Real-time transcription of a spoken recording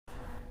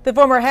The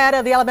former head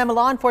of the Alabama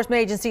law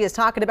enforcement agency is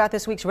talking about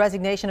this week's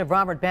resignation of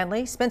Robert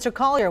Bentley. Spencer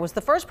Collier was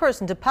the first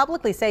person to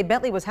publicly say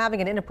Bentley was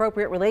having an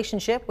inappropriate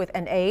relationship with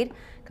an aide.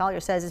 Collier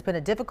says it's been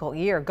a difficult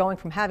year, going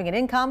from having an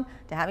income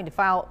to having to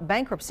file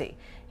bankruptcy.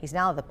 He's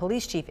now the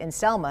police chief in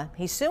Selma.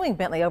 He's suing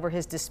Bentley over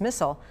his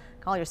dismissal.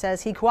 Collier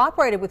says he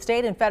cooperated with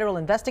state and federal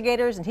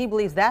investigators, and he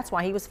believes that's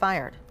why he was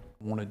fired.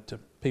 I wanted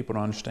people to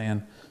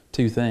understand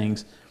two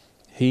things.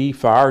 He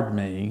fired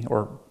me,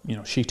 or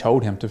she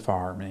told him to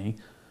fire me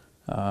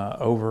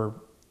over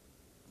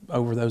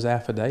those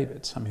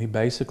affidavits. I mean, he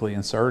basically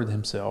inserted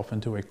himself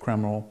into a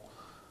criminal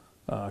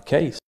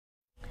case.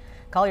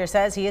 Collier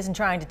says he isn't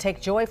trying to take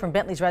joy from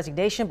Bentley's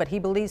resignation, but he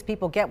believes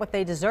people get what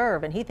they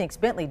deserve, and he thinks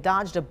Bentley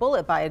dodged a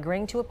bullet by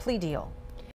agreeing to a plea deal.